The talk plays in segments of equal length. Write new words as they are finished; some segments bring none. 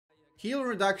Heal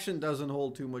reduction doesn't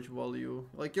hold too much value.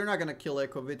 Like, you're not gonna kill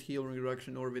Echo with heal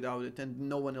reduction or without it, and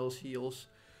no one else heals.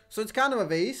 So it's kind of a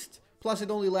waste. Plus,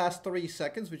 it only lasts 3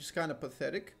 seconds, which is kind of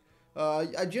pathetic.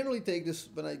 I generally take this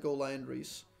when I go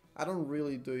Landry's. I don't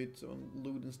really do it on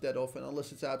Ludens that often,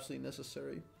 unless it's absolutely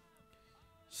necessary.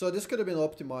 So this could have been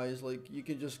optimized. Like, you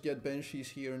can just get Banshees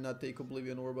here and not take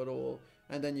Oblivion Orb at all.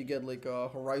 And then you get like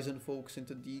Horizon Focus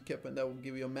into Decap, and that will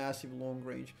give you a massive long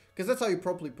range. Because that's how you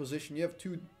properly position. You have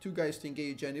two guys to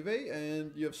engage anyway,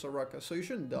 and you have Soraka. So you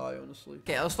shouldn't die, honestly.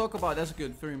 Okay, let's talk about, that's a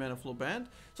good 3 mana flow band.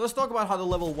 So let's talk about how the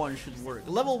level 1 should work.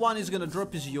 Level 1 is going to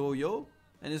drop his yo-yo.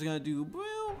 And he's going to do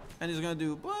boom. And he's going to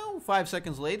do boom 5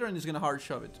 seconds later, and he's going to hard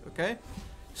shove it. Okay?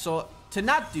 So to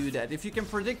not do that, if you can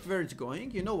predict where it's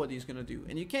going, you know what he's going to do.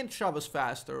 And you can't shove as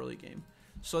fast early game.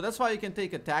 So that's why you can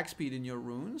take attack speed in your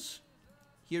runes.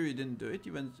 Here you didn't do it.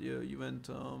 You went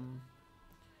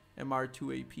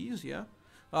MR2 APs, yeah.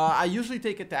 I usually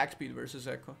take attack speed versus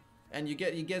Echo, and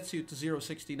it gets you to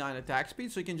 0.69 attack speed,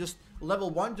 so you can just level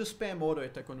 1 just spam auto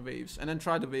attack on waves, and then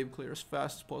try the wave clear as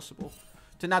fast as possible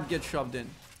to not get shoved in.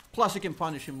 Plus, you can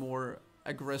punish him more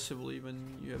aggressively when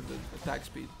you have the attack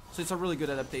speed. So it's a really good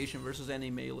adaptation versus any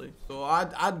melee. So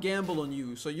I'd gamble on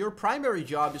you. So your primary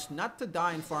job is not to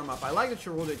die and farm up. I like that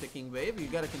you're auto attacking wave. You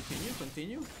gotta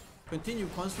continue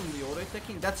constantly auto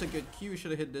attacking. That's a good cue. You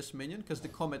should have hit this minion because the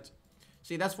comet.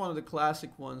 See, that's one of the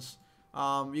classic ones.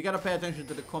 You gotta pay attention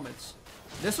to the comets.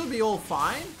 This would be all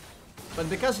fine, but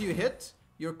because you hit,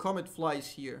 your comet flies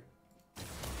here.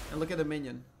 And look at the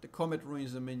minion. The comet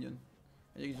ruins the minion,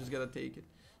 and you just gotta take it.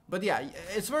 But yeah,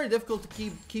 it's very difficult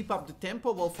to keep up the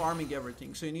tempo while farming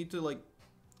everything. So you need to like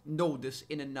know this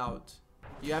in and out.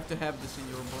 You have to have this in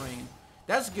your brain.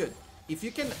 That's good. If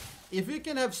you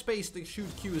can have space to shoot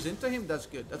Qs into him, that's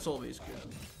good. That's always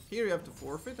good. Here you have to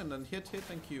forfeit and then hit,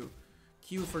 and Q.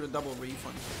 Q for the double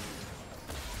refund.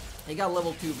 He got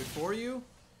level 2 before you,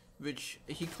 which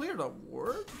he cleared a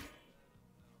ward.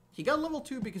 He got level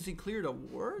 2 because he cleared a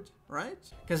ward, right?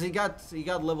 Because he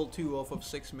got level 2 off of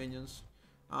 6 minions.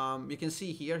 You can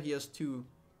see here he has 2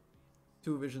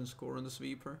 vision score on the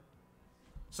sweeper.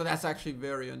 So that's actually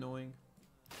very annoying.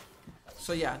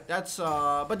 So yeah, that's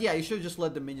but yeah, you should just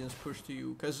let the minions push to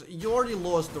you, because you already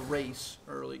lost the race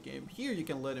early game. Here you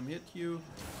can let him hit you.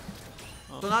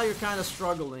 So now you're kind of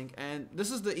struggling, and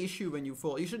this is the issue when you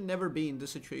fall. You should never be in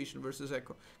this situation versus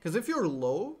Echo, because if you're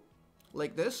low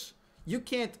like this, you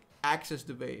can't access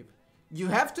the wave. You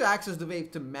have to access the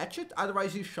wave to match it,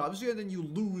 otherwise he shoves you and then you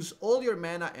lose all your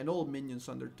mana and all minions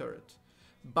under turret.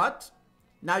 But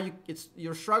now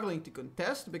you're struggling to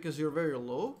contest because you're very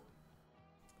low.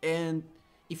 And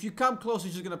if you come close,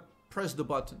 you're just gonna press the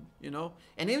button, you know?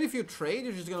 And even if you trade,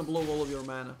 you're just gonna blow all of your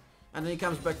mana. And then he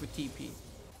comes back with TP.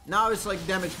 Now it's like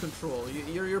damage control.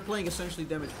 You're playing essentially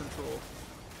damage control.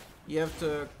 You have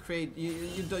to create...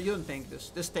 You don't tank this.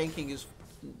 This tanking is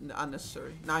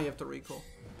unnecessary. Now you have to recall.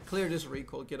 Clear this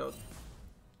recall, get out.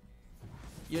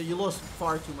 You lost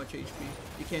far too much HP.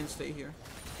 You can't stay here.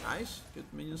 Nice, good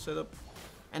minion setup.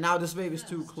 And now this wave is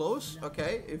too close.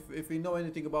 Okay, if we know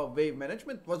anything about wave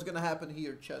management, what's gonna happen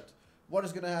here, chat? What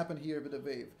is gonna happen here with the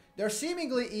wave? They're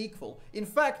seemingly equal. In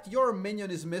fact, your minion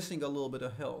is missing a little bit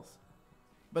of health.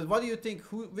 But what do you think?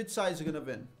 Which side is gonna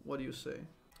win? What do you say?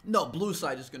 No, blue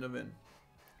side is gonna win.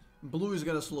 Blue is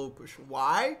gonna slow push.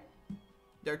 Why?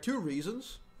 There are 2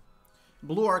 reasons.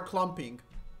 Blue are clumping,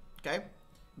 okay?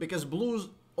 Because blue's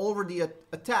already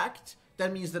attacked,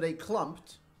 that means that they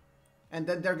clumped, and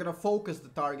then they're gonna focus the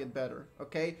target better,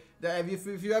 okay?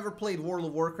 If you ever played World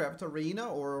of Warcraft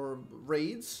Arena or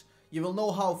Raids, you will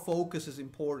know how focus is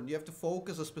important. You have to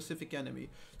focus a specific enemy.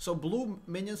 So blue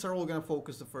minions are all gonna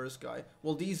focus the first guy,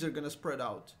 while these are gonna spread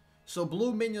out. So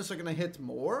blue minions are gonna hit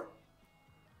more,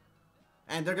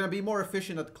 and they're gonna be more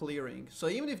efficient at clearing. So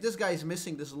even if this guy is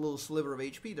missing this little sliver of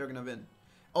HP, they're gonna win.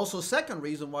 Also, second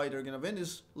reason why they're gonna win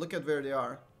is, look at where they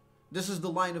are. This is the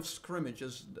line of scrimmage,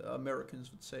 as the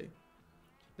Americans would say.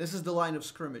 This is the line of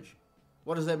scrimmage.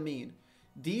 What does that mean?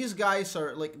 These guys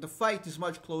are, like, the fight is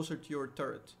much closer to your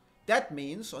turret. That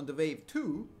means, on the wave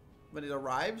 2, when it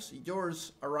arrives,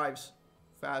 yours arrives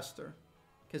faster.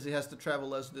 Because it has to travel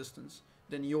less distance.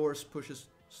 Then yours pushes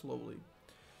slowly.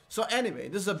 So anyway,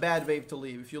 this is a bad wave to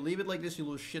leave. If you leave it like this, you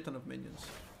lose shit ton of minions.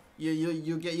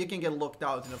 You can get locked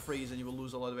out in a freeze and you will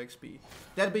lose a lot of XP.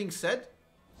 That being said,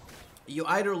 you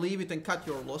either leave it and cut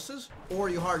your losses, or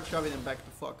you hard shove it and back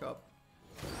the fuck up.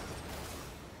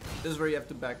 This is where you have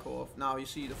to back off. Now you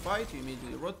see the fight, you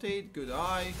immediately rotate, good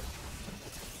eye.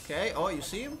 Okay, oh, you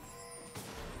see him?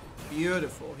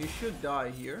 Beautiful. He should die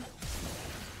here.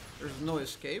 There's no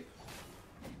escape.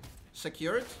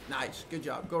 Secure it. Nice, good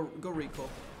job. Go recall.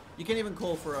 You can even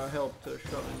call for help to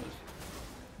shove in this.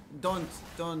 Don't,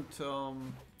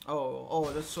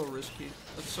 oh, that's so risky.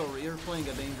 That's so, you're playing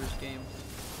a dangerous game.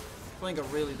 Playing a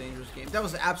really dangerous game. That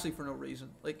was absolutely for no reason.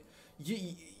 Like,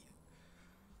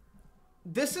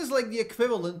 this is like the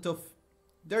equivalent of,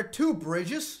 there are two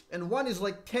bridges, and one is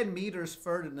like 10 meters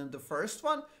further than the first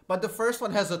one, but the first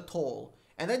one has a toll.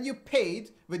 And then you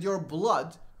paid with your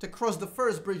blood to cross the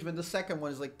first bridge when the second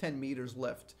one is like 10 meters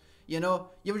left. You know,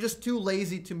 you were just too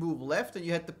lazy to move left and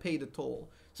you had to pay the toll.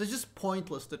 So it's just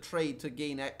pointless to trade to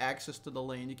gain access to the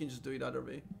lane. You can just do it other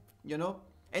way, you know?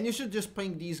 And you should just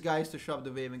ping these guys to shove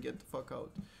the wave and get the fuck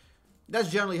out. That's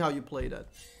generally how you play that.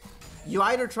 You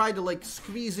either try to like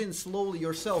squeeze in slowly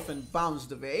yourself and bounce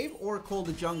the wave, or call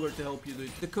the jungler to help you do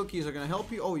it. The cookies are gonna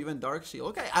help you. Oh, you went Dark Seal.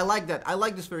 Okay, I like that. I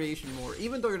like this variation more.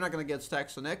 Even though you're not gonna get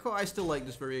stacks on Echo, I still like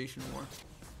this variation more.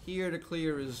 Here the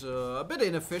clear is a bit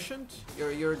inefficient.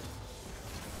 You're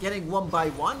getting one by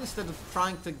one instead of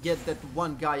trying to get that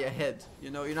one guy ahead.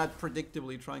 You know, you're not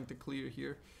predictably trying to clear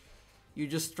here. You're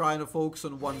just trying to focus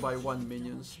on one by one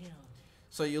minions.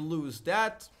 So you lose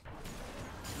that.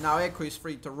 Now Echo is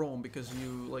free to roam because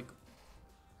you, like,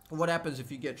 what happens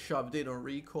if you get shoved in or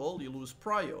recall? You lose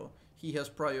prio. He has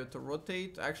prio to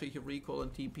rotate. Actually, he recall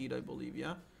and TP'd, I believe,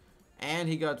 yeah? And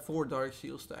he got 4 Dark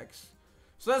Seal stacks.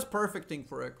 So that's perfect thing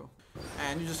for Echo.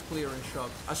 And you just clear and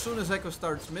shove. As soon as Echo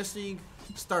starts missing,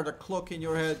 start a clock in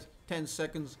your head, 10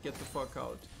 seconds, get the fuck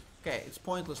out. Okay, it's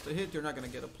pointless to hit, you're not gonna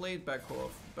get a plate, back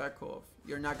off, back off.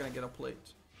 You're not gonna get a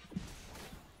plate.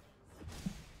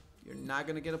 You're not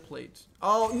gonna get a plate.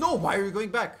 Oh, no, why are you going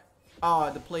back? Ah,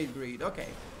 the plate greed, okay.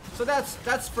 So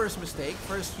that's first mistake,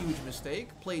 first huge mistake,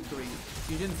 plate greed.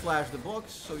 You didn't flash the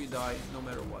box, so you die no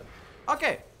matter what.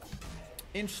 Okay,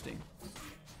 interesting.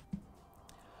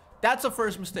 That's a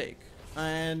first mistake,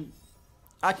 and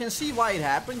I can see why it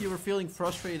happened. You were feeling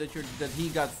frustrated that he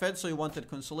got fed, so you wanted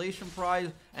consolation prize,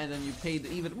 and then you paid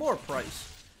even more price,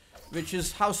 which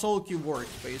is how solo queue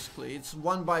works basically. It's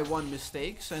one by one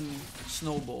mistakes and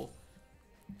snowball.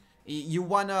 You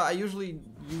wanna, I usually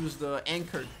use the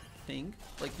anchor thing.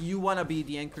 Like, you wanna be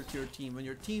the anchor to your team. When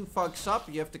your team fucks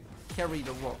up, you have to carry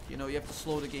the rock. You know, you have to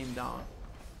slow the game down.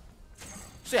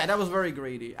 So yeah, that was very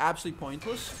greedy, absolutely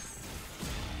pointless.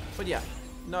 But yeah,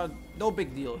 no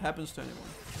big deal. Happens to anyone.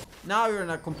 Now you're in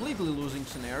a completely losing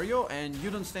scenario, and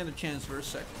you don't stand a chance for a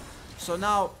second. So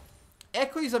now,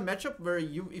 Echo is a matchup where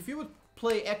if you would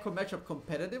play Echo matchup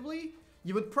competitively,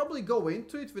 you would probably go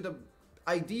into it with the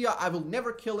idea, I will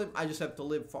never kill him, I just have to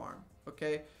live farm,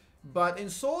 okay? But in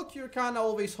solo queue, you're kind of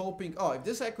always hoping, oh, if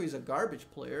this Echo is a garbage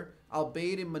player, I'll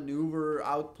bait him, maneuver,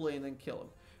 outplay, and then kill him.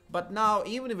 But now,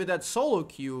 even with that solo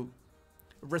queue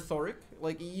rhetoric,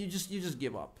 like, you just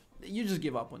give up. You just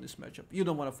give up on this matchup. You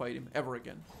don't want to fight him ever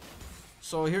again.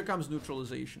 So here comes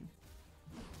neutralization.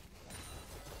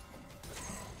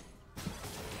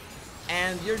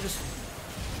 And you're just...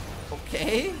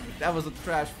 Okay, that was a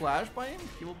trash flash by him.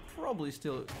 He will probably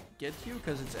still get you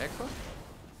because it's Echo.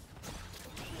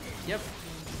 Yep,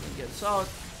 he gets out.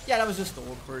 Yeah, that was just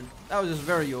awkward. That was just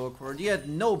very awkward. You had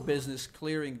no business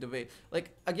clearing the wave. Like,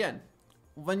 again,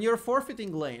 when you're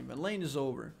forfeiting lane, when lane is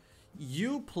over,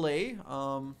 you play...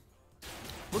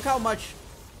 look how much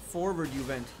forward you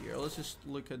went here. Let's just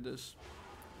look at this.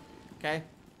 Okay?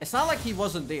 It's not like he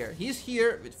wasn't there. He's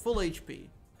here with full HP.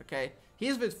 Okay?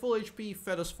 He's with full HP,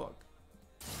 fed as fuck.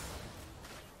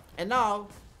 And now,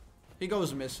 he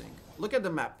goes missing. Look at the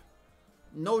map.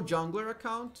 No jungler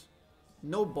account.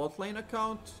 No bot lane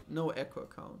account. No Echo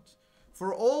account.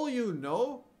 For all you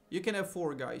know, you can have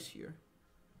 4 guys here.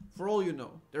 For all you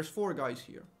know, there's 4 guys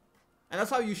here. And that's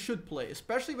how you should play,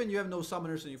 especially when you have no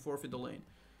summoners and you forfeit the lane.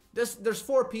 There's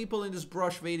 4 people in this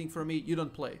brush waiting for me, you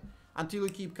don't play. Until you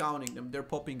keep counting them, they're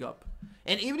popping up.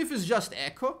 And even if it's just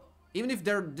Echo, even if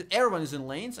everyone is in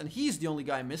lanes and he's the only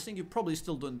guy missing, you probably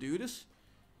still don't do this.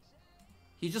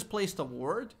 He just placed a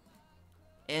ward,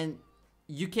 and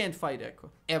you can't fight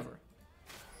Echo, ever.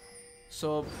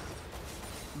 So,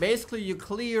 basically you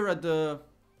clear at the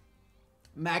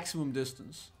maximum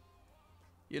distance.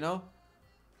 You know?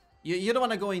 You don't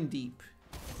want to go in deep.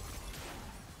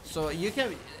 So you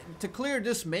can, to clear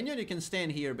this minion, you can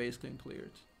stand here basically and clear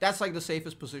it. That's like the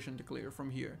safest position to clear from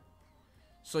here.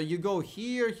 So you go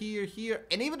here, here, here,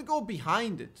 and even go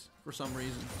behind it for some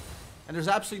reason. And there's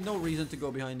absolutely no reason to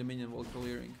go behind the minion while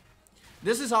clearing.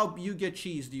 This is how you get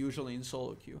cheesed usually in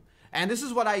solo queue. And this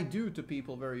is what I do to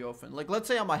people very often. Like, let's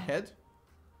say I'm ahead,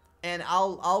 and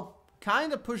I'll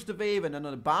kind of push the wave, and then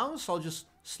on the bounce, I'll just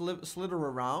slither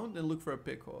around and look for a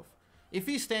pick off. If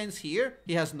he stands here,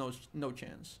 he has no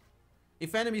chance.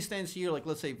 If enemy stands here, like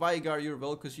let's say Veigar, you're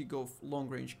vel'koz, you go long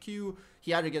range Q,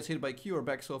 he either gets hit by Q or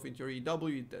backs off into your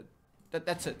EW,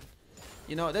 that's it.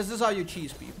 You know, this is how you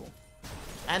cheese people.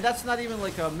 And that's not even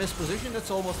like a misposition,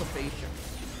 that's almost a face check.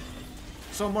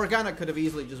 So Morgana could have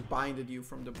easily just binded you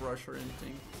from the brush or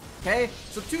anything. Okay,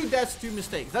 so 2 deaths, 2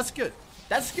 mistakes. That's good.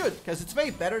 That's good, because it's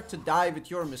way better to die with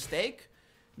your mistake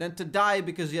than to die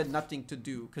because you had nothing to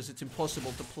do, because it's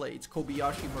impossible to play. It's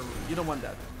Kobayashi Maru. You don't want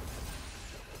that.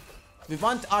 We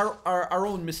want our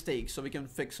own mistakes so we can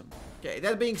fix them. Okay,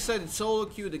 that being said, it's solo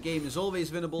queue. The game is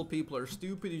always winnable. People are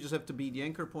stupid. You just have to beat the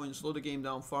anchor point, slow the game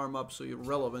down, farm up so you're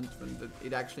relevant when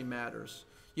it actually matters.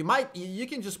 You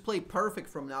can just play perfect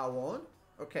from now on.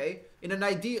 Okay, in an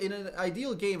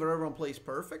ideal game where everyone plays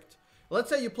perfect, let's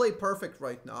say you play perfect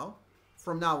right now,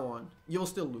 from now on, you'll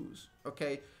still lose,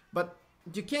 okay? But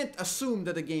you can't assume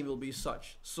that the game will be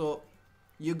such. So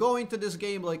you go into this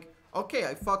game like, okay,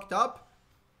 I fucked up,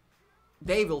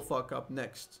 they will fuck up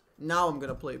next. Now I'm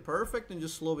gonna play perfect and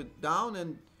just slow it down,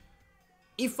 and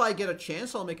if I get a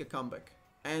chance, I'll make a comeback.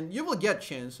 And you will get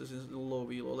chances in low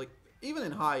elo, like even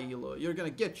in high elo, you're gonna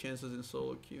get chances in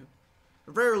solo queue.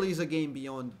 Rarely is a game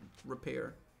beyond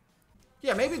repair.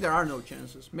 Yeah, maybe there are no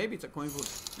chances. Maybe it's a coin flip.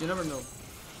 You never know.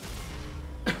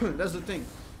 That's the thing.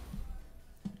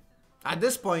 At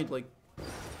this point, like,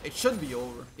 it should be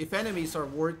over. If enemies are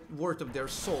worth of their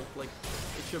salt, like,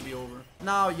 it should be over.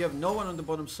 Now, you have no one on the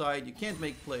bottom side. You can't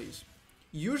make plays.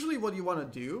 Usually what you want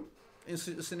to do in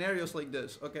scenarios like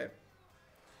this, okay.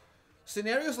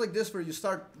 Scenarios like this where you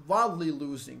start wildly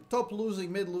losing. Top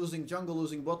losing, mid losing, jungle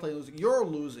losing, bot lane losing. You're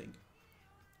losing.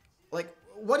 Like,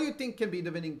 what do you think can be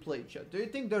the winning play, chat? Do you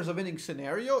think there's a winning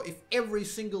scenario if every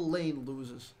single lane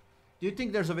loses? Do you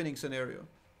think there's a winning scenario?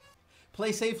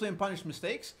 Play safely and punish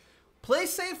mistakes? Play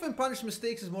safe and punish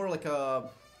mistakes is more like a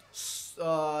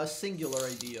singular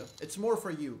idea. It's more for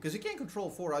you, because you can't control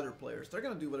 4 other players. They're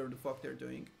gonna do whatever the fuck they're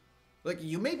doing. Like,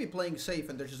 you may be playing safe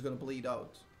and they're just gonna bleed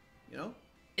out. You know?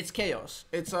 It's chaos.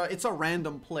 It's a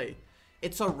random play.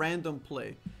 It's a random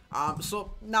play.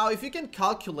 So now if you can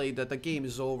calculate that the game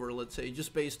is over, let's say,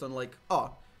 just based on like,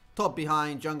 oh, top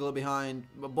behind, jungle behind,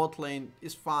 bot lane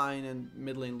is fine, and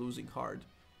mid lane losing hard.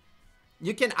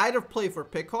 You can either play for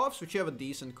pickoffs, which you have a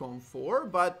decent comp for,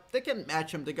 but they can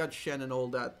match them, they got Shen and all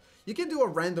that. You can do a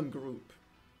random group.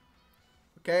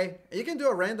 Okay? You can do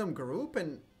a random group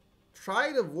and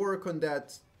try to work on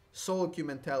that solo queue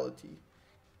mentality.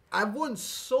 I've won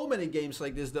so many games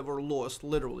like this that were lost,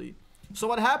 literally. So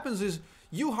what happens is,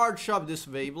 you hard shove this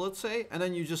wave, let's say, and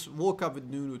then you just woke up with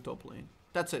Nunu top lane.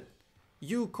 That's it.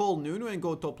 You call Nunu and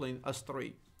go top lane as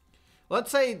 3.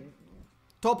 Let's say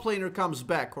top laner comes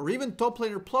back, or even top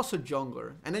laner plus a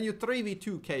jungler, and then you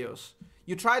 3v2 chaos.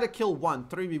 You try to kill one,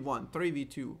 3v1,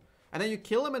 3v2, and then you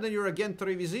kill him, and then you're again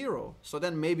 3v0. So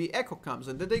then maybe Echo comes,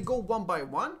 and then they go 1 by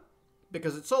 1,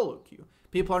 because it's solo queue.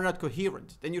 People are not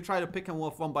coherent. Then you try to pick them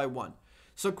off 1 by 1.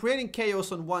 So creating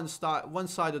chaos on one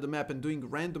side of the map and doing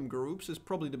random groups is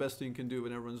probably the best thing you can do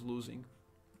when everyone's losing.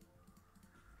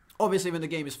 Obviously when the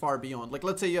game is far beyond. Like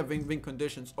let's say you have win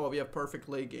conditions. Oh, we have perfect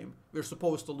late game. We're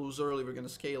supposed to lose early. We're going to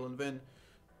scale and win.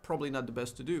 Probably not the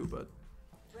best to do, but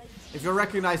if you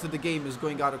recognize that the game is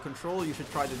going out of control, you should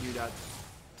try to do that.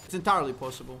 It's entirely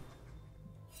possible.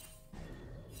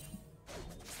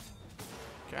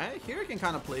 Okay, here you can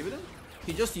kind of play with him.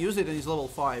 He just used it and he's level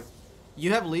 5.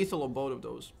 You have lethal on both of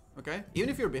those, okay? Even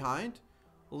if you're behind,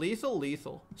 lethal,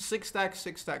 lethal. 6 stacks,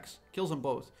 6 stacks. Kills them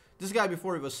both. This guy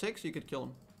before he was 6, you could kill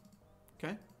him.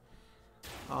 Okay?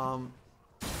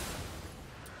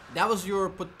 That was your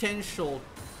potential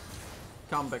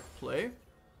comeback play.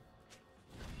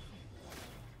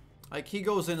 Like, he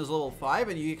goes in as level 5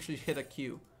 and you actually hit a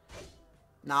Q.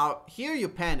 Now, here you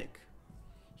panic.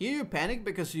 Here you panic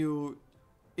because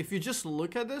if you just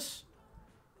look at this,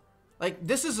 like,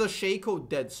 this is a Shaco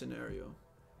dead scenario.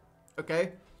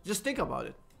 Okay? Just think about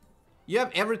it. You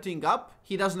have everything up.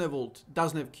 He doesn't have ult.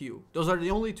 Doesn't have Q. Those are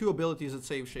the only 2 abilities that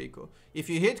save Shaco. If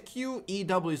you hit Q,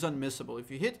 EW is unmissable.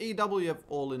 If you hit EW, you have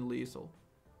all-in lethal.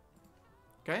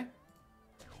 Okay?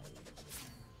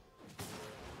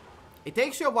 It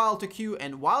takes you a while to Q,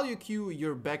 and while you Q,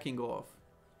 you're backing off.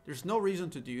 There's no reason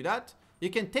to do that.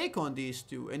 You can take on these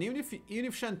 2. And even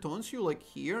if Shen taunts you, like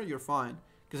here, you're fine.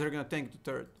 Because they're going to tank the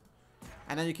third.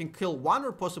 And then you can kill 1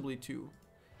 or possibly 2.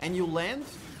 And you land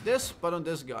this, but on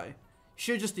this guy.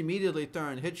 Should just immediately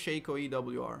turn, hit Shaco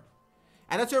EWR.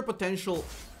 And that's your potential.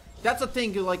 That's a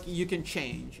thing like you can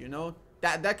change, you know?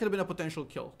 That could have been a potential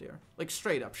kill there. Like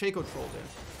straight up, Shaco troll there.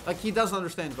 Like he doesn't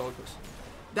understand vel'koz.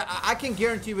 I can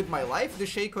guarantee with my life, the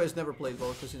Shaco has never played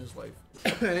vel'koz in his life.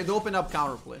 And it opened up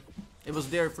counterplay. It was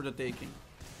there for the taking.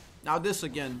 Now this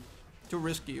again. Too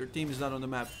risky. Your team is not on the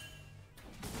map.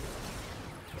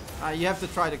 You have to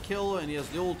try to kill, and he has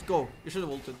the ult. Go. You should have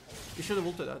ulted. You should have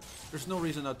ulted that. There's no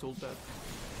reason not to ult that.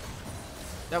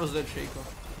 That was dead Shaco.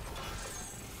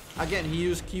 Again, he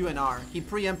used Q and R. He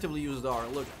preemptively used R.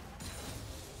 Look.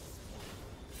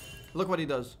 Look what he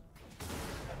does.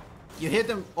 You hit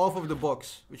him off of the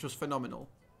box, which was phenomenal.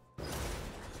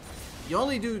 You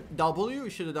only do W. You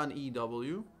should have done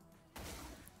EW.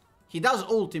 He does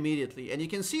ult immediately, and you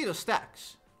can see the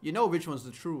stacks. You know which one's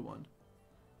the true one.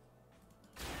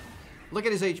 Look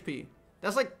at his HP.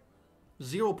 That's like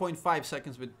 0.5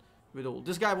 seconds with ult.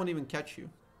 This guy won't even catch you.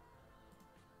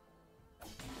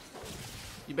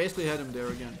 You basically had him there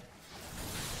again.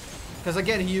 Because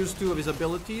again, he used two of his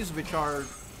abilities, which are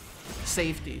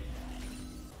safety.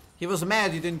 He was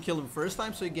mad you didn't kill him first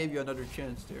time, so he gave you another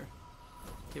chance there.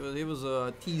 He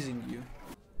was teasing you.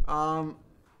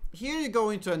 Here you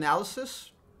go into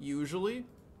analysis, usually.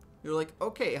 You're like,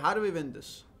 okay, how do we win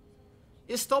this?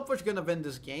 Is Stopwatch gonna win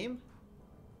this game?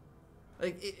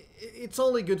 Like, it's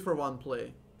only good for one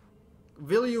play.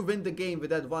 Will you win the game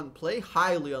with that one play?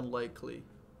 Highly unlikely.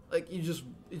 Like, it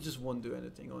just won't do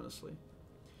anything, honestly.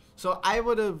 So I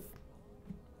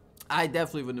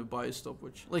definitely wouldn't have bought a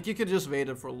Stopwatch. Like, you could just wait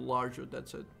it for larger,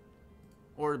 that's it.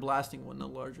 Or blasting one,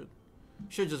 not larger.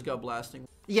 Should just got blasting.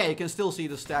 Yeah, you can still see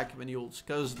the stack when he ults,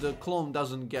 because the clone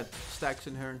doesn't get stacks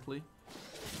inherently.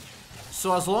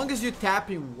 So as long as you tap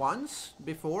him once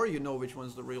before, you know which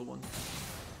one's the real one.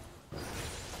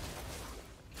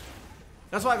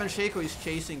 That's why when Shaco is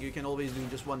chasing, you can always do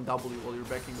just one W while you're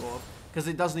backing off. Because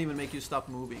it doesn't even make you stop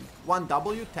moving. One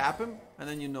W, tap him, and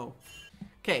then you know.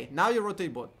 Okay, now you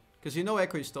rotate bot. Because you know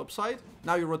Echo is topside.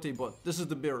 Now you rotate bot. This is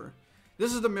the mirror.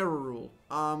 This is the mirror rule.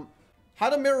 How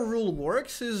the mirror rule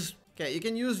works is... Okay, you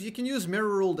can use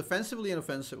mirror rule defensively and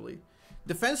offensively.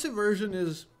 Defensive version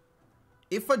is...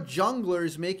 If a jungler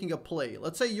is making a play,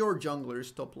 let's say your jungler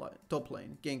is top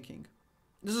lane, ganking.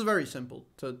 This is very simple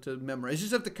to memorize. You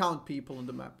just have to count people on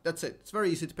the map. That's it. It's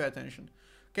very easy to pay attention.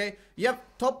 Okay, you have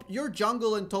your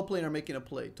jungle and top lane are making a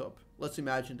play, top. Let's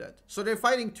imagine that. So they're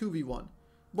fighting 2v1.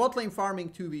 Bot lane farming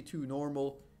 2v2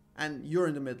 normal, and you're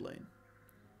in the mid lane.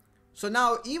 So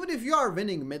now, even if you are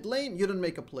winning mid lane, you don't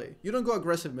make a play. You don't go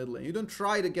aggressive mid lane. You don't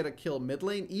try to get a kill mid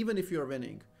lane, even if you're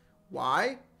winning.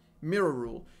 Why? Mirror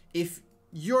rule. If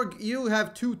you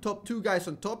have two guys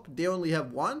on top, they only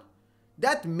have one.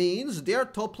 That means their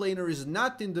top laner is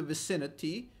not in the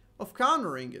vicinity of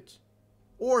countering it.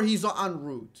 Or he's en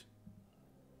route.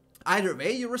 Either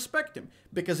way, you respect him.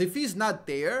 Because if he's not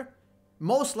there,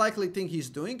 most likely thing he's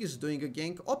doing is doing a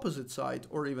gank opposite side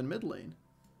or even mid lane.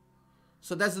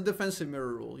 So that's the defensive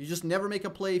mirror rule. You just never make a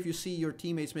play if you see your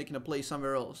teammates making a play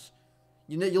somewhere else.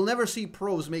 You'll never see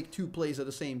pros make two plays at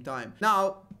the same time.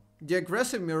 Now, the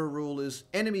aggressive mirror rule is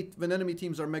when enemy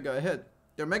teams are mega ahead.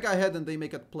 They're mega ahead and they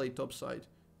make a play topside.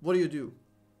 What do?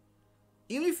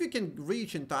 Even if you can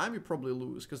reach in time, you probably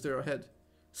lose because they're ahead.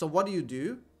 So what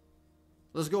do?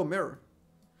 Let's go mirror.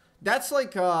 That's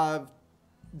like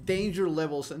danger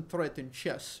levels and threat in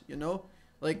chess, you know?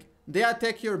 Like, they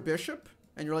attack your bishop,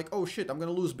 and you're like, oh shit, I'm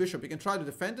gonna lose bishop. You can try to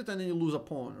defend it, and then you lose a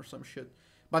pawn or some shit.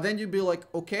 But then you'd be like,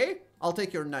 okay, I'll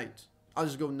take your knight. I'll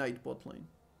just go knight bot lane.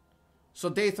 So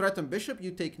they threaten bishop,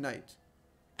 you take knight.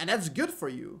 And that's good for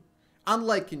you.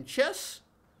 Unlike in chess,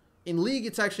 in League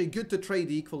it's actually good to trade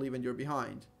equally when you're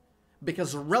behind.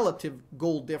 Because relative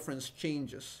goal difference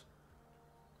changes.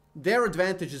 Their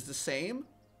advantage is the same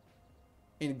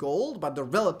in gold, but the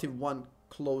relative one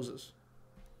closes.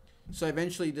 So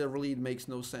eventually the lead makes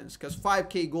no sense. Because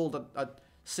 5k gold at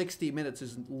 60 minutes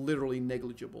is literally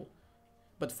negligible.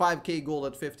 But 5k gold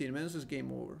at 15 minutes is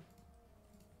game over.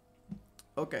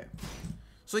 Okay.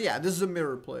 So yeah, this is a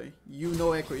mirror play. You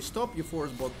know Echo is top, you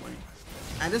force bot lane.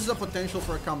 And this is a potential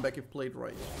for a comeback if played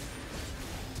right.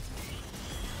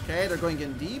 Okay, they're going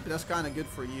in deep. That's kind of good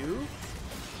for you.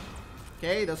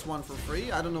 Okay, that's one for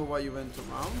free. I don't know why you went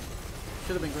around.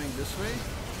 Should have been going this way.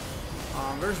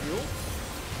 Where's the ult?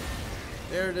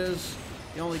 There it is.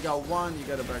 You only got one. You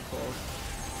got a back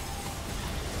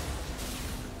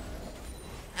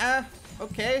call.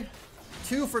 Okay.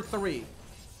 2 for 3.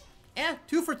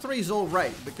 2 for 3 is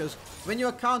alright, because when you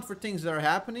account for things that are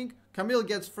happening, Camille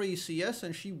gets free CS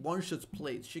and she one-shots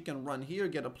plates. She can run here,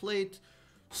 get a plate.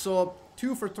 So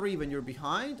 2 for 3 when you're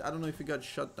behind. I don't know if you got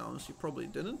shut down, so you probably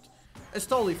didn't. It's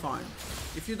totally fine.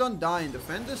 If you don't die and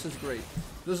defend this, it's great.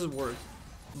 This is worth.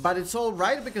 But it's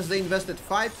alright because they invested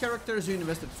 5 characters, you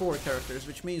invested 4 characters,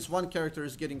 which means 1 character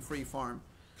is getting free farm.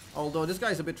 Although this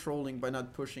guy's a bit trolling by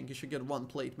not pushing. He should get 1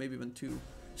 plate, maybe even 2.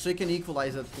 So you can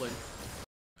equalize that play.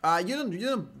 You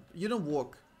don't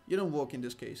walk. You don't walk in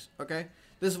this case, okay?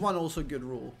 This is one also good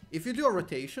rule. If you do a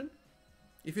rotation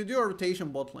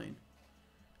bot lane,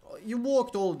 you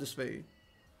walked all this way,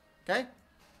 okay?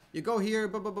 You go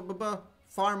here,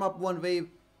 farm up one wave,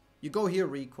 you go here,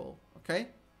 recall, okay?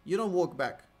 You don't walk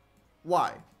back.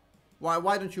 Why?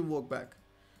 Why don't you walk back?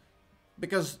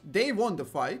 Because they won the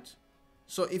fight.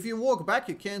 So if you walk back,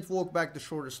 you can't walk back the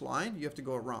shortest line. You have to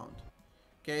go around,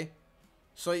 okay?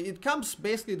 So it comes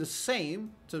basically the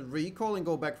same to recall and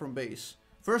go back from base.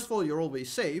 First of all, you're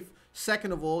always safe.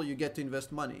 Second of all, you get to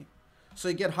invest money. So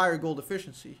you get higher gold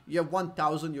efficiency. You have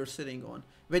 1,000 you're sitting on.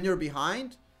 When you're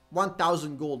behind,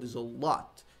 1,000 gold is a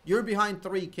lot. You're behind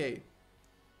 3k,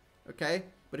 okay?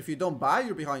 But if you don't buy,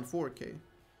 you're behind 4k.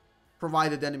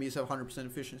 Provided enemies have 100%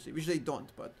 efficiency, which they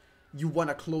don't, but you want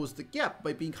to close the gap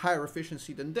by being higher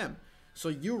efficiency than them. So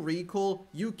you recall,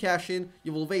 you cash in,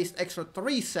 you will waste extra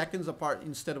 3 seconds apart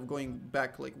instead of going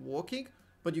back like walking,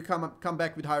 but you come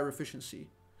back with higher efficiency.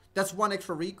 That's 1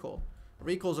 extra recall.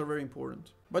 Recalls are very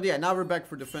important. But yeah, now we're back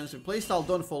for defensive playstyle.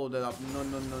 Don't follow that up.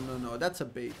 No. That's a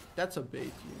bait. That's a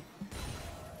bait here.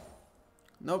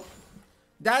 Nope.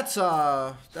 That's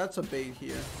a bait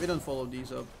here. We don't follow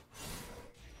these up.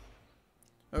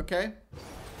 Okay.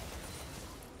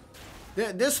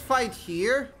 This fight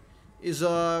here is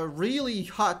a really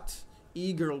hot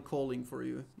e-girl calling for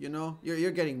you. You know,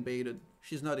 you're getting baited.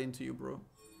 She's not into you, bro.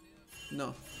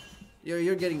 No,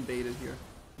 you're getting baited here.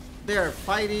 They're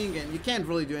fighting, and you can't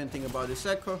really do anything about this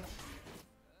echo.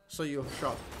 So you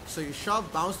shove. So you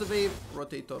shove, bounce the wave,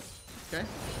 rotate top. Okay.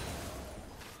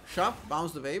 Shove,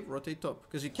 bounce the wave, rotate top.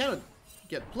 Because you cannot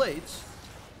get plates.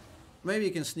 Maybe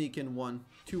you can sneak in 1.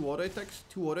 2 auto attacks.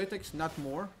 2 auto attacks, not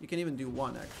more. You can even do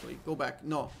 1 actually. Go back.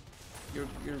 No. You're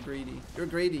greedy. You're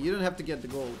greedy. You don't have to get the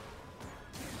gold.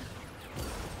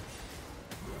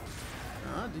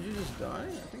 Did you just die?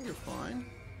 I think you're fine.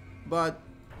 But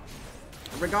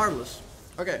regardless.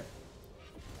 Okay.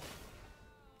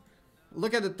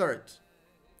 Look at the turret.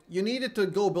 You needed to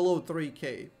go below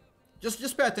 3k.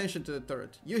 Just pay attention to the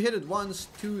turret. You hit it once,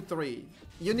 2, 3.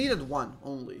 You needed 1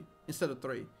 only instead of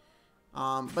 3.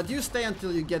 But you stay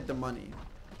until you get the money.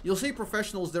 You'll see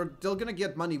professionals, they're gonna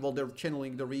get money while they're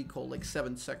channeling the recall, like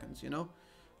 7 seconds, you know?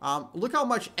 Look how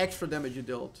much extra damage you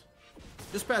dealt.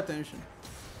 Just pay attention.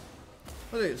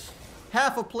 Look at this.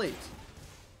 Half a plate.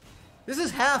 This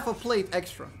is half a plate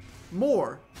extra.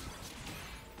 More.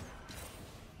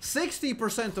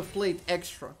 60% of plate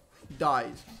extra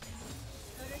died.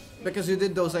 Because you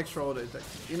did those extra auto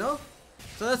attacks, you know?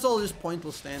 So that's all just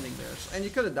pointless standing there. And you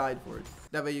could have died for it.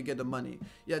 That way you get the money.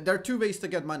 Yeah, there are 2 ways to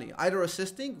get money. Either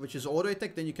assisting, which is auto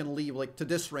attack, then you can leave like to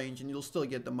this range and you'll still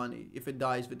get the money if it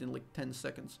dies within like 10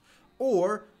 seconds.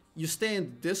 Or you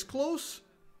stand this close,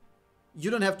 you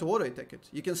don't have to auto attack it.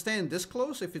 You can stand this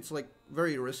close if it's like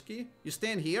very risky. You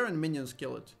stand here and minions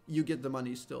kill it. You get the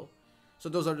money still. So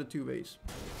those are the 2 ways.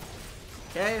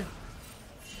 Okay.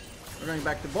 We're going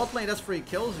back to bot lane. That's free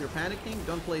kills. You're panicking.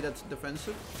 Don't play that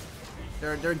defensive.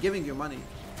 They're giving you money.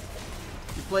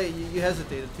 You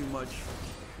hesitated too much.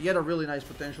 You had a really nice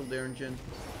potential there in Jhin.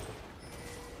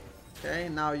 Okay,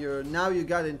 now you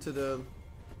got into the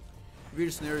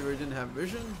weird scenario where you didn't have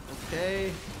vision.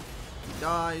 Okay. He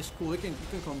dies. Cool, you can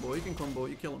combo,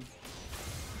 you kill him.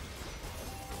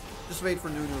 Just wait for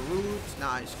new roots.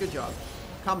 Nice, good job.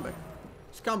 Come back.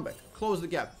 Just come back. Close the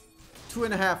gap.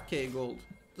 2.5k gold.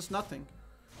 That's nothing.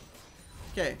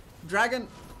 Okay, dragon,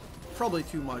 probably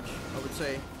too much, I would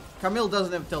say. Camille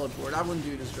doesn't have teleport. I wouldn't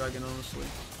do this dragon, honestly.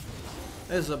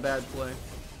 This is a bad play.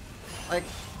 Like,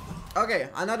 okay,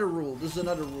 another rule. This is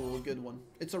another rule, a good one.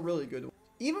 It's a really good one.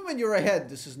 Even when you're ahead,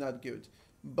 this is not good.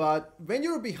 But when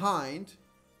you're behind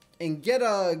and get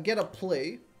a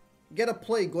play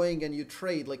going and you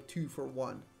trade like 2 for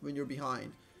 1 when you're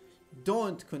behind,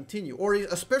 don't continue. Or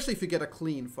especially if you get a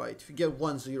clean fight, if you get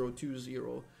 1-0,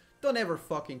 2-0, don't ever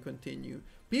fucking continue.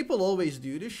 People always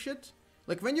do this shit.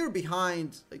 Like when you're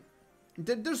behind, like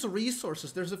there's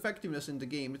resources, there's effectiveness in the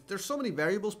game. There's so many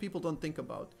variables people don't think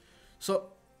about.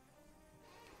 So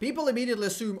people immediately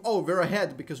assume, oh, we're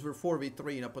ahead because we're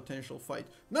 4v3 in a potential fight.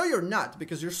 No, you're not,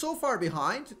 because you're so far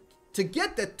behind. To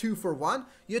get that 2 for 1,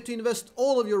 you have to invest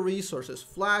all of your resources,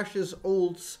 flashes,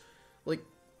 ults, like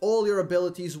all your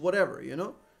abilities, whatever, you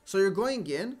know? So you're going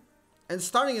in and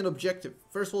starting an objective.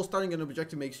 First of all, starting an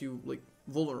objective makes you like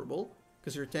vulnerable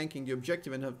because you're tanking the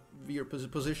objective and have your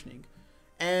positioning.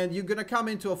 And you're gonna come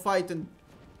into a fight and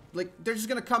like they're just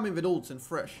gonna come in with ults and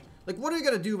fresh. Like what are you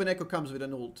gonna do when Echo comes with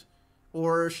an ult?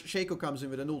 Or Shaco comes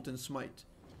in with an ult and smite?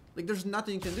 Like there's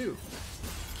nothing you can do.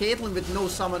 Caitlyn with no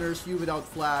summoners, you without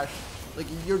flash. Like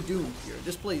you're doomed here.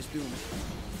 This play is doomed.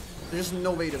 There's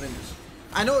no way to win this.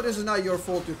 I know this is not your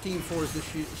fault, your team forced this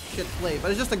shit play,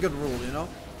 but it's just a good rule, you know?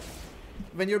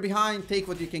 When you're behind, take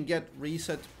what you can get,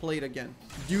 reset, play it again.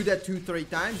 Do that 2-3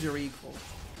 times, you're equal.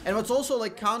 And what's also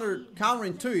like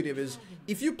counterintuitive is,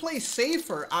 if you play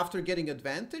safer after getting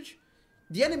advantage,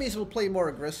 the enemies will play more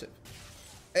aggressive.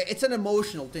 It's an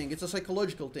emotional thing, it's a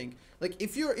psychological thing. Like,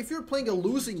 if you're playing a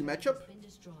losing matchup,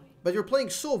 but you're playing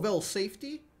so well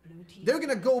safety, they're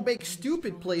gonna go make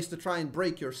stupid plays to try and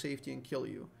break your safety and kill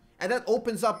you. And that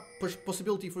opens up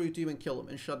possibility for you to even kill them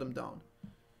and shut them down.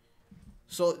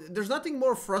 So there's nothing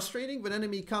more frustrating when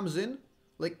enemy comes in,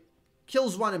 like,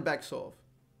 kills one and backs off.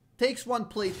 Takes one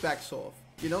plate, backs off,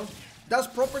 you know? Does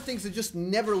proper things that just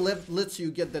never lets you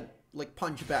get that, like,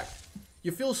 punch back.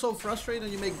 You feel so frustrated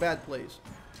and you make bad plays.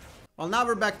 Well, now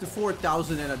we're back to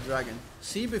 4,000 and a dragon.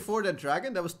 See, before that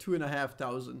dragon, that was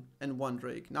 2,500 and one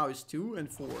drake. Now it's 2 and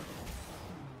 4.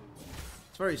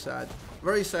 It's very sad.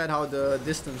 Very sad how the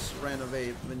distance ran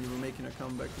away when you were making a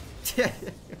comeback.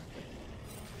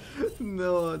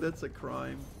 No, that's a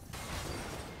crime.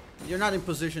 You're not in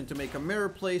position to make a mirror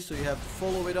play, so you have to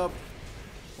follow it up.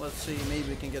 Let's see, maybe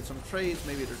we can get some trades.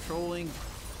 Maybe they're trolling.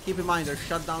 Keep in mind, there's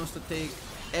shutdowns to take.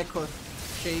 Echo,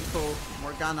 Shaco,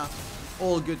 Morgana,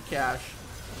 all good cash.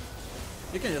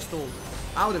 You can just ult.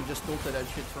 I would have just ulted that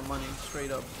shit for money,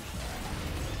 straight up.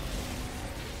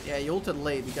 Yeah, you ulted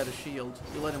late, you got a shield.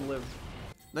 You let him live.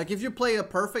 Like, if you play a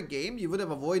perfect game, you would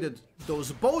have avoided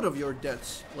both of your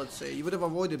deaths, let's say. You would have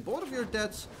avoided both of your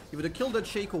deaths. You would have killed that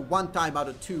Shaco 1 time out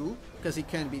of 2, because he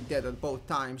can't be dead at both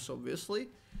times, obviously.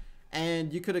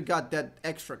 And you could have got that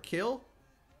extra kill.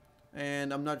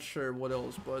 And I'm not sure what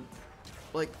else, but...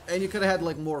 like, and you could have had,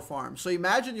 like, more farms. So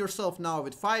imagine yourself now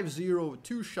with 5-0,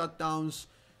 2 shutdowns,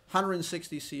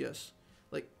 160 CS.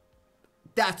 Like,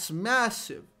 that's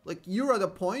massive. Like, you're at a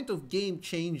point of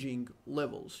game-changing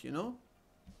levels, you know?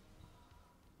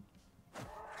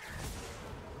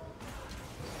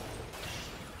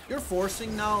 You're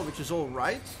forcing now, which is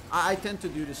alright. I tend to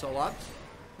do this a lot.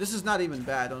 This is not even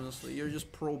bad, honestly. You're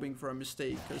just probing for a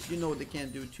mistake, because you know they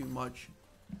can't do too much.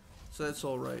 So that's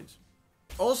alright.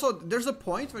 Also, there's a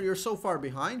point where you're so far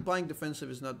behind, buying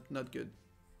defensive is not good.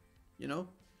 You know?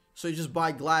 So you just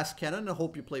buy glass cannon and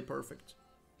hope you play perfect.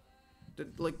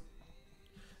 Like,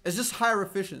 it's just higher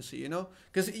efficiency, you know?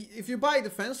 Because if you buy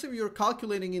defensive, you're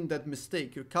calculating in that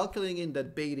mistake. You're calculating in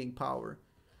that baiting power.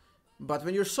 But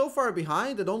when you're so far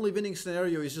behind, the only winning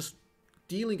scenario is just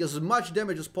dealing as much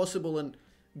damage as possible and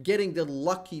getting the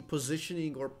lucky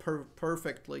positioning or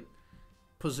perfect, like,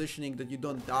 positioning that you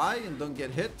don't die and don't get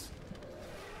hit.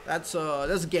 That's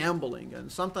gambling,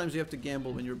 and sometimes you have to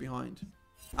gamble when you're behind.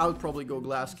 I would probably go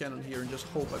glass cannon here and just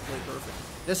hope I play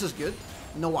perfect. This is good.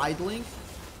 No idling.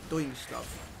 Doing stuff.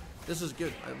 This is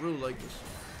good. I really like this.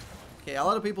 Okay, a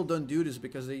lot of people don't do this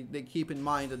because they keep in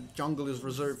mind that jungle is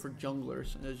reserved for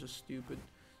junglers, and it's just stupid,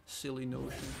 silly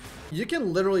notion. You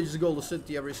can literally just go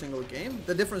Lucidity every single game.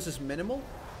 The difference is minimal,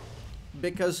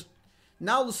 because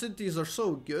now Lucidities are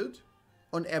so good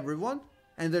on everyone,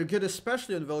 and they're good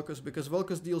especially on vel'koz, because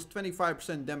vel'koz deals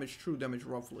 25% damage, true damage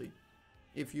roughly,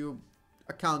 if you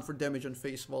account for damage on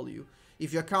face value.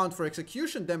 If you account for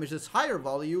execution damage that's higher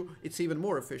value, it's even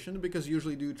more efficient, because you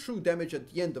usually do true damage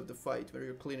at the end of the fight, where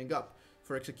you're cleaning up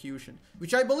for execution.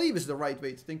 Which I believe is the right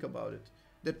way to think about it.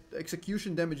 That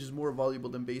execution damage is more valuable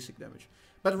than basic damage.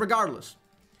 But regardless,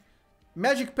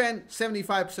 Magic Pen,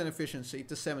 75% efficiency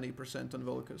to 70% on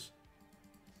vel'koz.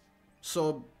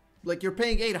 So, like, you're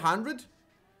paying 800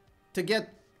 to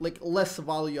get, like, less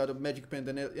value out of Magic Pen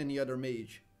than any other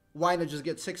mage. Why not just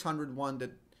get 601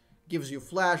 that gives you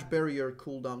flash, barrier,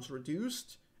 cooldowns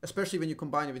reduced, especially when you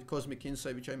combine it with Cosmic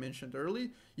Insight, which I mentioned earlier.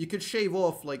 You could shave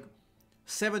off like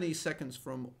 70 seconds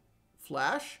from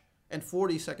flash and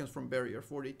 40 seconds from barrier,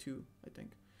 42, I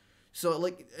think. So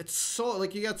like, it's so,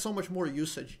 like, you got so much more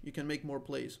usage. You can make more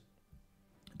plays.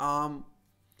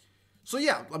 So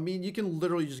yeah, I mean, you can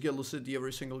literally just get Lucidity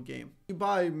every single game. You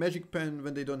buy Magic Pen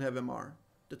when they don't have MR.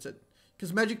 That's it.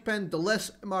 Because Magic Pen, the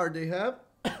less MR they have,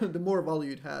 the more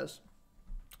value it has.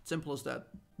 Simple as that.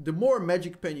 The more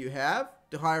Magic Pen you have,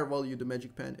 the higher value the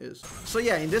Magic Pen is. So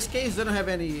yeah, in this case, they don't have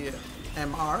any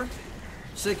MR.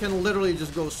 So you can literally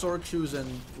just go Sword Shoes and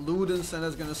Ludens, and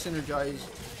that's gonna synergize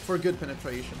for good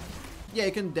penetration. Yeah,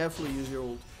 you can definitely use your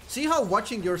ult. See how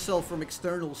watching yourself from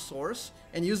external source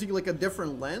and using like a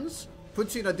different lens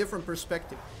puts you in a different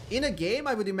perspective. In a game,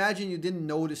 I would imagine you didn't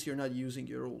notice you're not using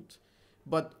your ult.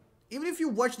 But even if you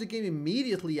watch the game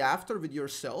immediately after with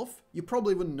yourself, you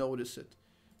probably wouldn't notice it.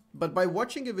 But by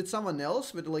watching it with someone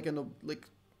else, with like an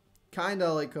kind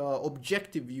of like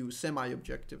objective view,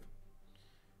 semi-objective,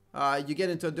 you get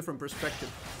into a different perspective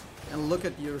and look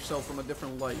at yourself from a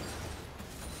different light.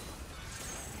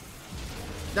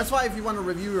 That's why if you want to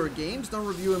review your games, don't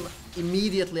review them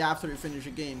immediately after you finish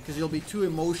a game, because you'll be too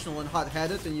emotional and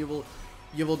hot-headed, and you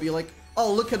will be like,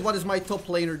 oh, look at what is my top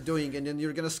laner doing, and then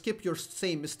you're gonna skip your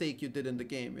same mistake you did in the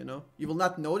game, you know? You will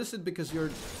not notice it because you're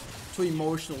too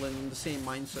emotional and in the same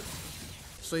mindset.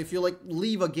 So if you like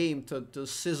leave a game to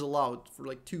sizzle out for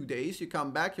like 2 days, you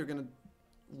come back, you're gonna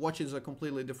watch it as a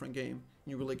completely different game. And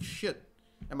you'll be like, shit,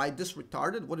 am I this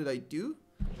retarded? What did I do?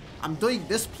 I'm doing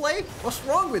this play? What's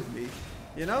wrong with me?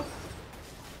 You know?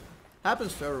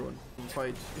 Happens to everyone.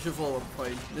 Fight. You should follow up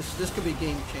fight. This could be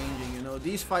game changing, you know?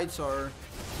 These fights are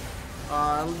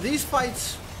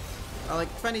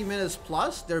like 20 minutes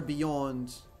plus. They're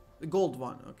beyond the gold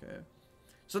one, okay.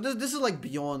 So this is like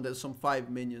beyond some 5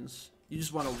 minions. You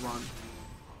just want to run.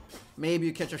 Maybe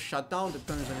you catch a shutdown that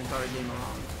turns an entire game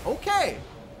around. Okay!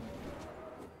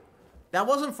 That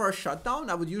wasn't for a shutdown.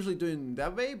 I would usually do it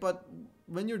that way, but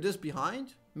when you're this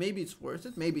behind, maybe it's worth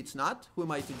it. Maybe it's not. Who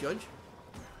am I to judge?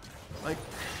 Like,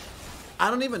 I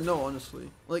don't even know, honestly.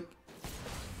 Like,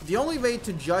 the only way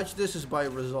to judge this is by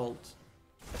result.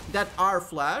 That R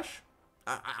flash,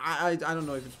 I don't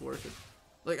know if it's worth it.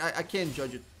 Like, I can't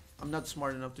judge it. I'm not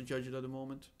smart enough to judge it at the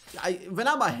moment. When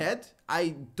I'm ahead,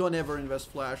 I don't ever invest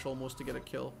flash almost to get a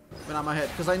kill. When I'm ahead,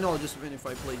 because I know I'll just win if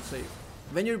I played safe.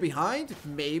 When you're behind,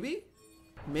 maybe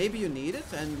you need it,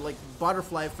 and like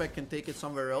butterfly effect can take it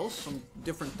somewhere else, some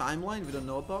different timeline we don't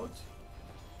know about.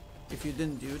 If you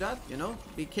didn't do that, you know,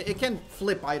 it can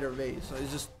flip either way. So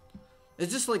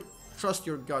it's just like trust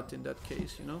your gut in that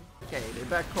case, you know. Okay, they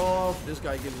back off. This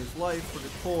guy gives his life for the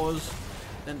cause.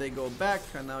 Then they go back,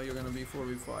 and now you're gonna be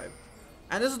 4v5.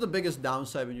 And this is the biggest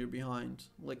downside when you're behind.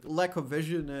 Like, lack of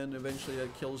vision, and eventually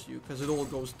that kills you. Because it all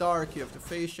goes dark, you have to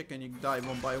face check, and you die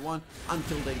one by one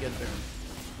until they get there.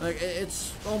 Like,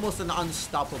 it's almost an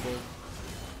unstoppable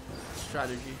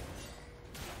strategy.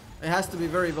 It has to be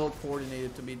very well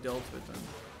coordinated to be dealt with, and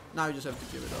now you just have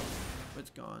to give it up.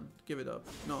 It's gone. Give it up.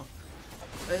 No.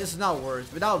 It's not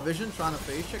worth. Without vision, trying to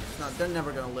face check, it's not, they're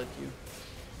never gonna let you.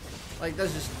 Like,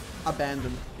 that's just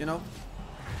abandoned, you know?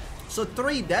 So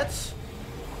 3 deaths,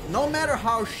 no matter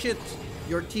how shit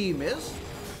your team is,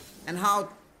 and how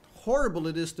horrible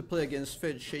it is to play against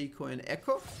Fed, Shaco, and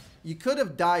Echo, you could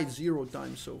have died 0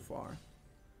 times so far.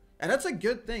 And that's a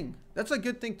good thing. That's a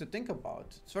good thing to think about.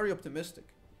 It's very optimistic.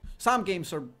 Some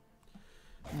games are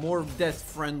more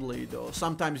death-friendly, though.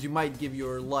 Sometimes you might give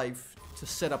your life to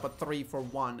set up a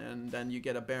 3-for-1, and then you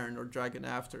get a Baron or Dragon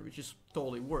after, which is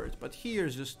totally worth. But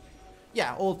here's just...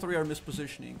 yeah, all 3 are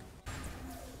mispositioning.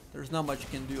 There's not much you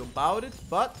can do about it,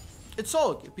 but it's all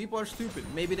okay. People are stupid.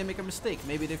 Maybe they make a mistake.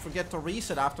 Maybe they forget to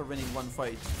reset after winning 1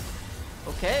 fight.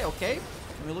 Okay, okay.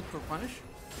 Let me look for punish.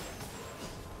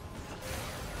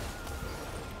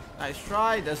 Nice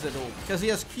try. That's it ult. Because he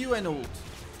has Q and ult.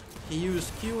 He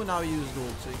used Q, now he used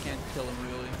ult, so you can't kill him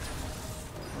really.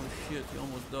 Oh shit, he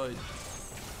almost died.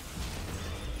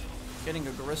 Getting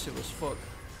aggressive as fuck.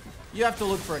 You have to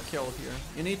look for a kill here.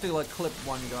 You need to like clip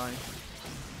one guy.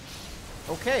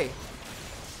 Okay.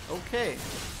 Okay.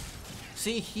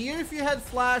 See here, if you had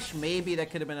flash, maybe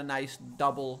that could have been a nice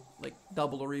double, like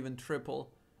double or even triple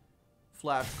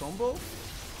flash combo.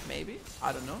 Maybe.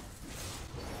 I don't know.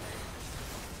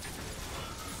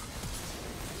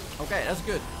 Okay, that's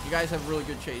good. You guys have really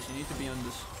good chase. You need to be on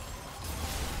this.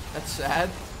 That's sad.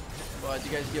 But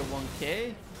you guys get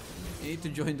 1k. You need to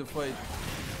join the fight.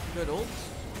 Good ult.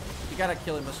 You gotta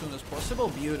kill him as soon as possible.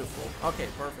 Beautiful. Okay,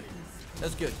 perfect.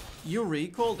 That's good. You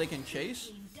recall, they can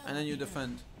chase, and then you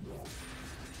defend.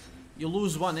 You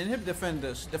lose 1 inhib, defend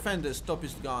this. Defend this. Top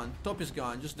is gone. Top is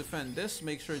gone. Just defend this.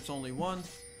 Make sure it's only 1.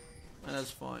 And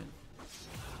that's fine.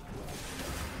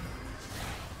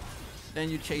 Then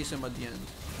you chase him at the end.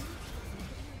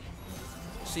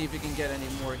 See if you can get any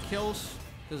more kills.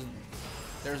 Because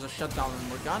there's a shutdown in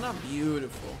Morgana.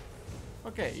 Beautiful.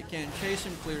 Okay, you can chase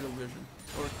him, clear the vision.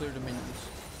 Or clear the minions.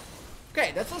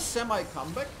 Okay, that's a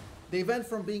semi-comeback. They went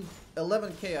from being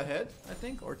 11k ahead, I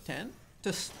think, or 10,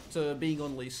 to being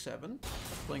only 7.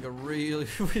 Playing a really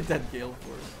with that Gale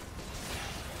Force.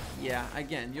 Yeah,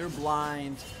 again, you're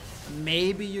blind.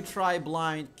 Maybe you try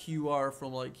blind QR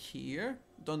from like here.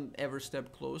 Don't ever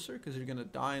step closer, because you're gonna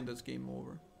die and that's game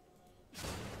over.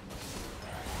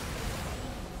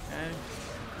 Okay.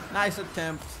 Nice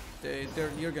attempt.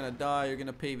 You're gonna die. You're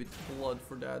gonna pay with blood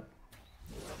for that.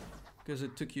 Because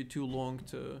it took you too long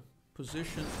to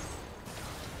position.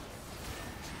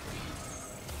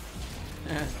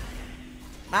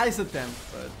 Nice attempt,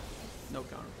 but no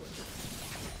counterplay.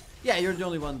 Yeah, you're the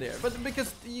only one there. But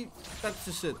because that's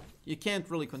just it. You can't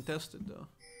really contest it though.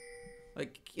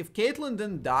 Like, if Caitlyn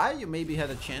didn't die, you maybe had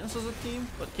a chance as a team,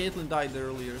 but Caitlyn died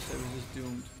earlier, so it was just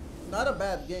doomed. Not a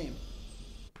bad game.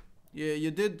 Yeah,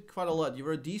 you did quite a lot. You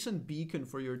were a decent beacon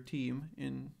for your team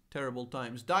in terrible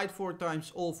times. Died 4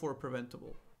 times, all 4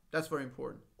 preventable. That's very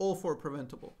important. All 4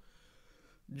 preventable.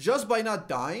 Just by not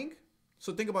dying,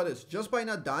 so think about this. Just by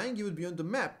not dying, you would be on the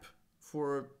map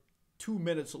for 2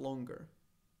 minutes longer.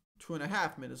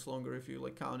 2.5 minutes longer if you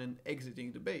like count in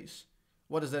exiting the base.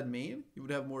 What does that mean? You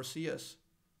would have more CS.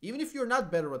 Even if you're not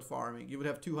better at farming, you would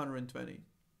have 220.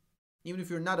 Even if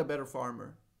you're not a better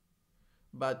farmer.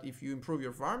 But if you improve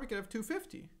your farm, you could have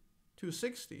 250,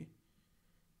 260.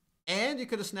 And you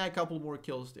could have snagged a couple more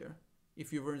kills there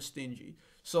if you weren't stingy.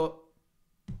 So,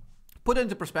 put it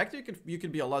into perspective, you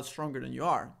could be a lot stronger than you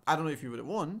are. I don't know if you would have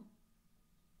won.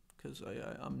 Because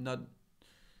I'm not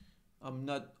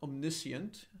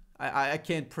omniscient. I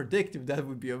can't predict if that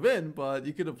would be a win, but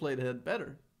you could have played ahead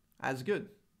better. As good.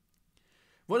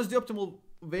 What is the optimal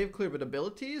wave clear with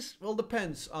abilities? Well,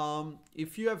 depends.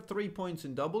 If you have 3 points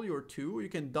in W or 2, you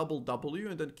can double W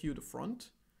and then Q the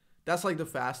front. That's like the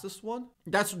fastest one.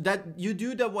 You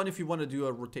do that one if you want to do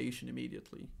a rotation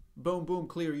immediately. Boom, boom,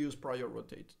 clear, use, prior,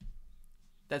 rotate.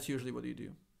 That's usually what you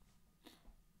do.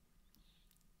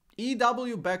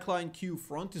 EW backline Q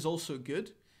front is also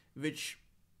good, which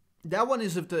that one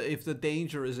is if the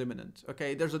danger is imminent.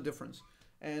 Okay, there's a difference.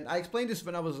 And I explained this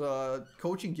when I was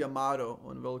coaching Yamato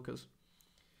on vel'koz.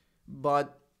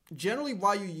 But generally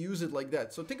why you use it like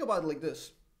that. So think about it like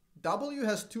this. W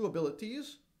has 2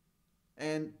 abilities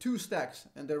and 2 stacks,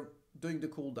 and they're doing the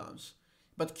cooldowns.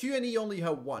 But Q and E only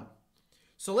have 1.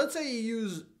 So let's say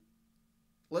you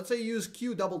use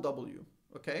Q double W,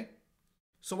 okay?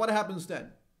 So what happens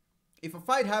then? If a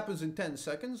fight happens in 10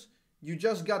 seconds, you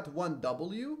just got 1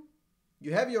 W,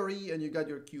 you have your E and you got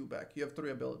your Q back. You have 3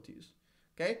 abilities.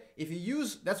 Okay? If you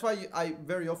use, that's why I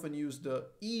very often use the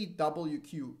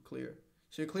EWQ clear.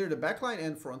 So you clear the backline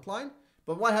and front line.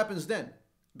 But what happens then?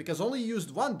 Because only you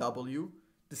used 1 W,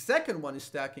 the second one is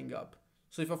stacking up.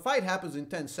 So if a fight happens in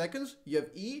 10 seconds, you have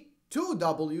E, 2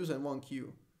 Ws, and 1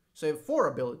 Q. So you have 4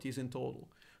 abilities in total.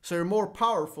 So you're more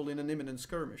powerful in an imminent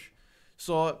skirmish.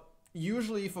 So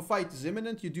usually if a fight is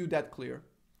imminent, you do that clear.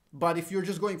 But if you're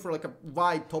just going for like a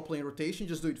wide top lane rotation,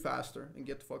 just do it faster and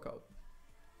get the fuck out.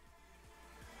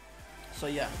 So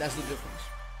yeah, that's the difference.